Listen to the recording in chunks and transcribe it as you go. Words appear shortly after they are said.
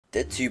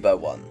The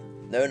 2x1,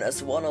 known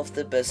as one of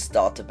the best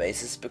starter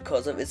bases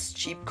because of its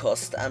cheap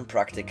cost and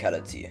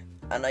practicality,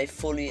 and I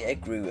fully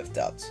agree with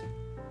that.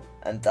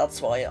 And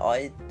that's why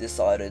I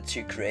decided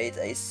to create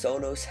a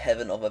solo's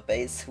heaven of a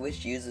base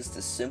which uses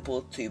the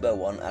simple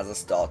 2x1 as a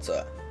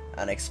starter,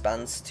 and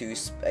expands to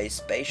a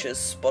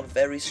spacious but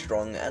very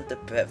strong and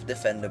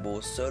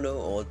defendable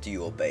solo or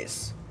duo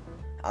base.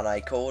 And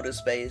I call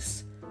this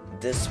base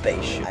the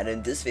Spaceship. And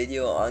in this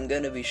video I'm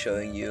gonna be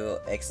showing you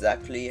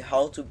exactly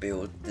how to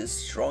build this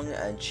strong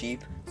and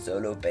cheap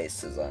solo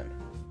base design.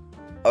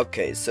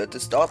 Okay, so to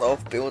start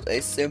off, build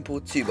a simple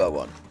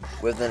 2x1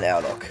 with an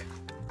airlock.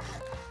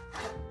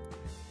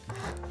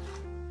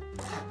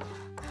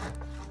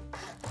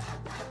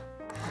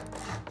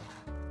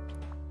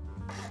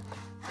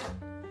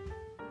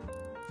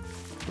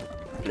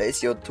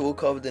 Place your tool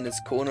cupboard in its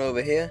corner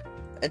over here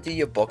and do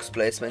your box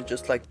placement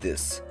just like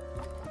this.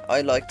 I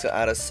like to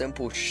add a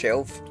simple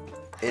shelf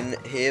in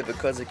here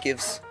because it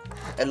gives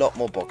a lot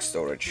more box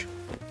storage.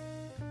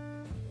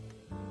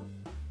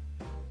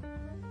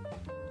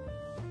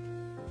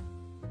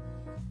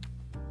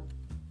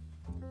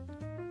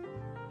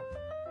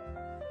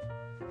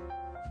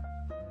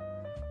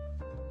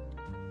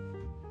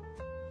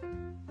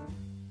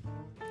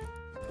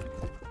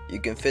 You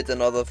can fit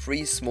another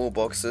 3 small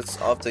boxes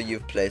after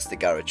you've placed the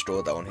garage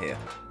door down here.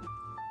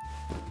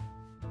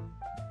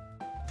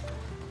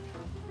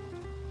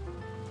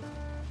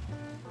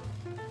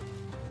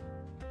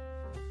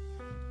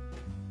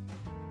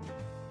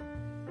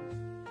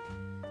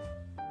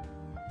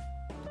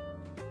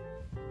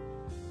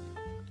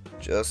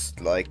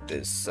 Just like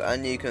this,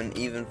 and you can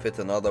even fit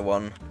another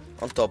one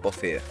on top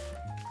of here.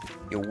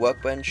 Your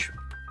workbench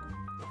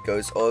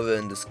goes over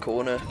in this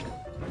corner,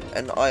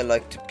 and I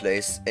like to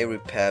place a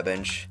repair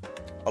bench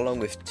along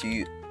with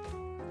 2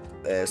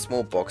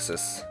 small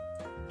boxes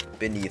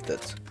beneath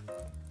it.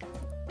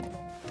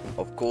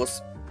 Of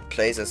course,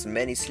 place as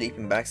many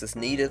sleeping bags as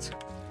needed,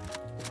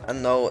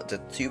 and now the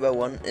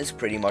 2x1 is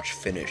pretty much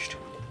finished.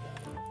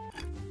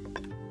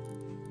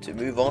 To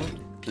move on,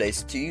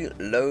 place 2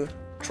 low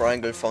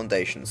triangle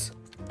foundations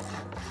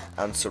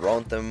and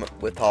surround them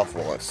with half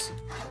walls.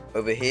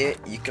 Over here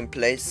you can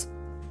place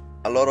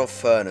a lot of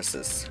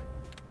furnaces.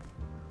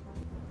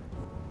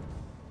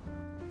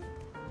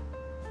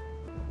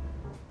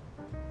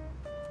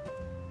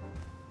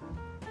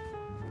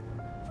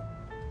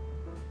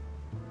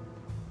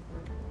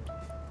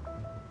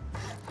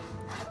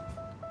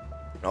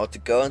 Now to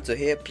go into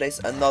here, place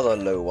another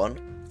low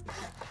one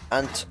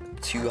and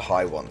 2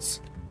 high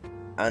ones.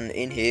 And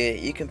in here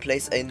you can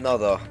place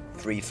another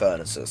 3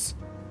 furnaces.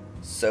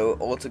 So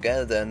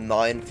altogether there are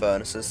 9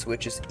 furnaces,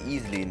 which is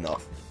easily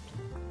enough.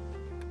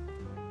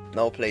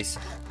 Now place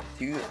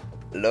 2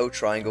 low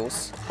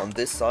triangles on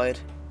this side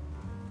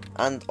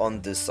and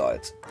on this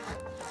side.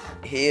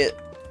 Here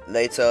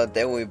later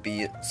there will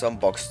be some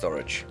box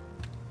storage.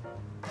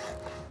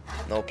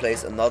 Now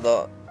place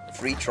another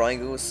 3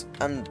 triangles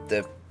and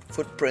the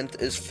footprint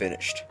is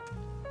finished.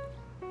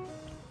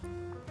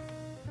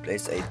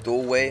 Place a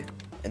doorway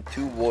and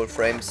 2 wall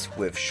frames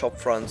with shop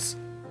fronts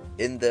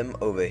in them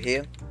over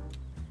here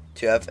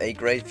to have a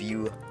great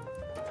view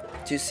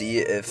to see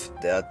if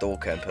there are door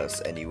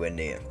campers anywhere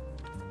near.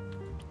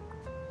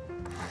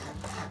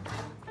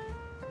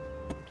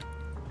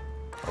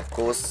 Of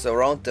course,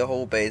 surround the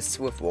whole base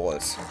with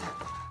walls.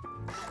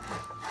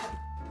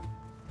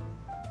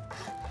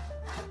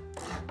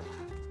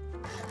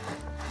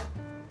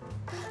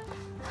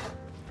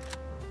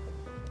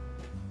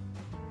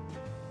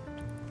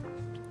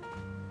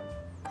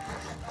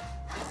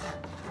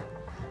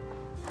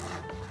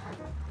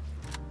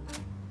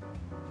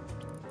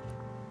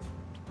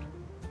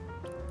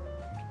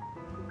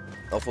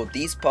 Now for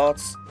these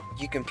parts,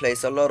 you can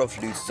place a lot of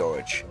loot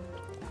storage.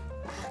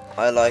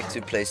 I like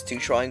to place 2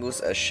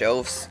 triangles as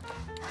shelves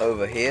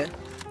over here,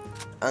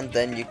 and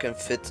then you can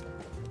fit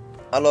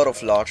a lot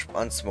of large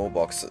and small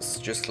boxes,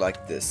 just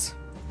like this.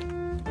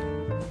 And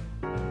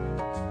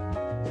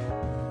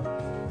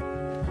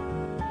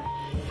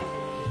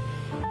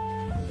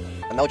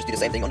now just do the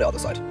same thing on the other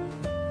side.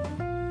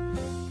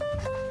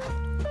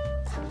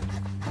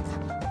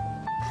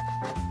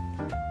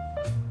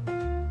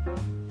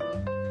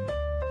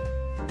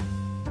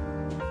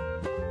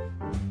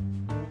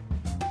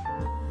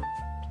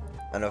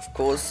 And of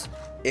course,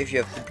 if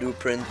you have the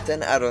blueprint,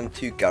 then add on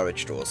 2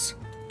 garage doors.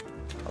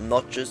 And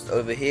not just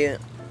over here,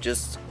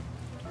 just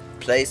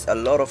place a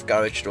lot of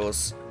garage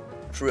doors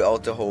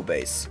throughout the whole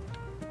base.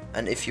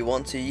 And if you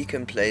want to, you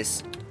can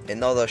place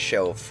another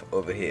shelf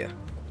over here.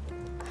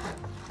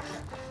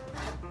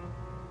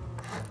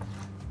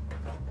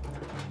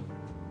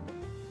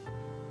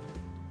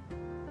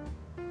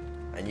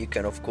 And you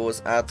can of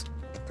course add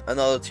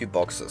another 2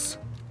 boxes.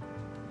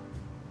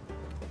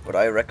 But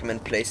I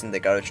recommend placing the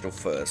garage door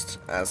first,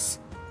 as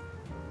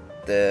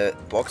the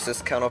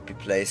boxes cannot be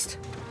placed,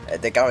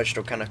 the garage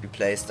door cannot be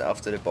placed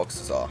after the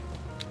boxes are.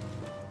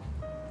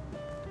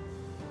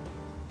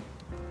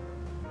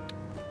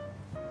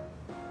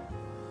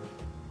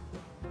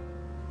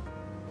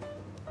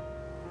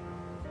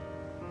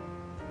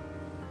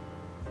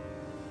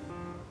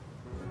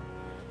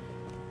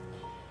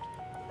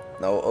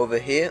 Now over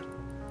here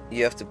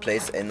you have to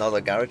place another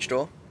garage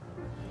door,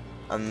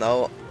 and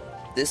now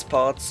this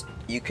part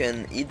you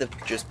can either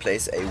just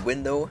place a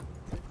window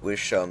with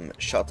some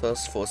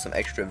shutters for some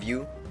extra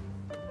view,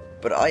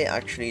 but I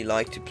actually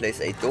like to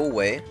place a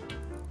doorway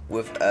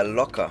with a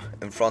locker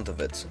in front of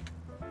it,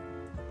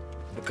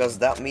 because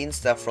that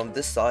means that from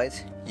this side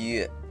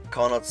you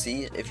cannot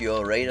see, if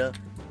you're a raider,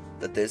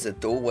 that there's a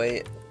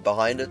doorway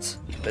behind it.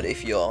 But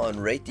if you are on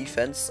raid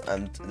defense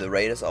and the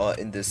raiders are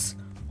in this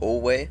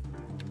hallway,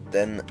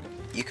 then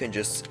you can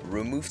just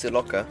remove the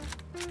locker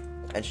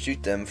and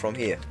shoot them from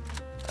here,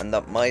 and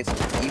that might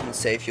even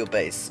save your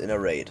base in a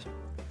raid.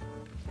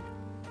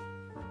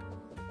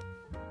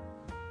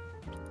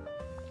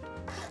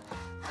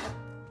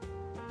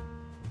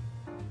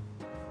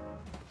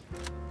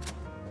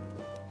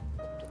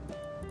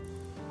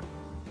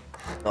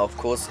 Now of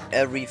course,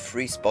 every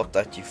free spot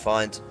that you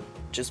find,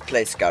 just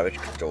place garage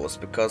doors,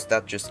 because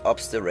that just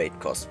ups the raid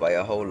cost by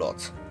a whole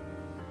lot.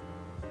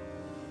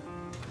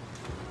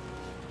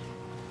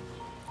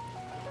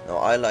 Now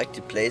I like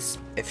to place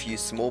a few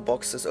small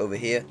boxes over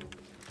here,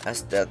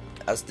 as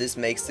this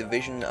makes the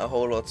vision a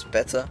whole lot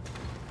better.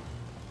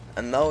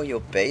 And now your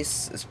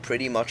base is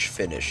pretty much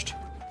finished.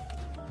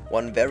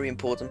 One very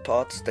important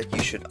part, that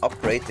you should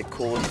upgrade the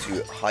core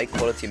to high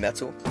quality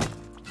metal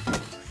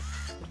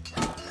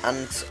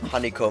and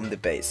honeycomb the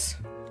base.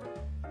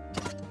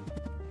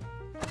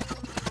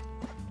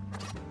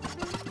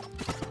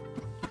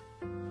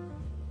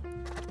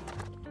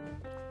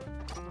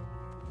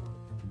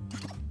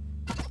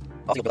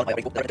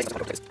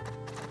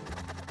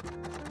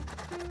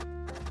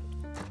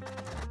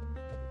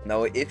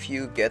 Now if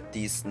you get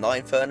these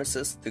 9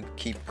 furnaces to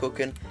keep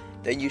cooking,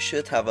 then you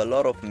should have a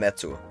lot of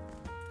metal.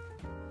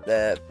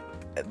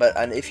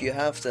 And if you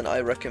have, then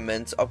I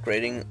recommend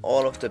upgrading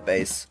all of the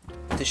base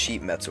to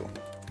sheet metal.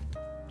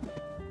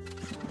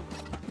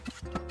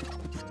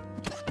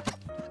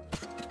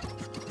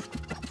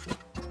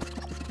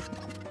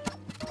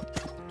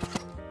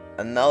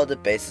 And now the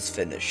base is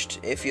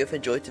finished. If you have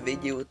enjoyed the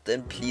video,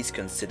 then please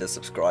consider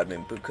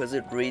subscribing, because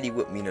it really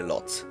would mean a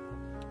lot.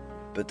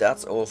 But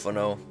that's all for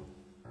now,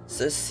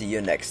 so see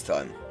you next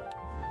time.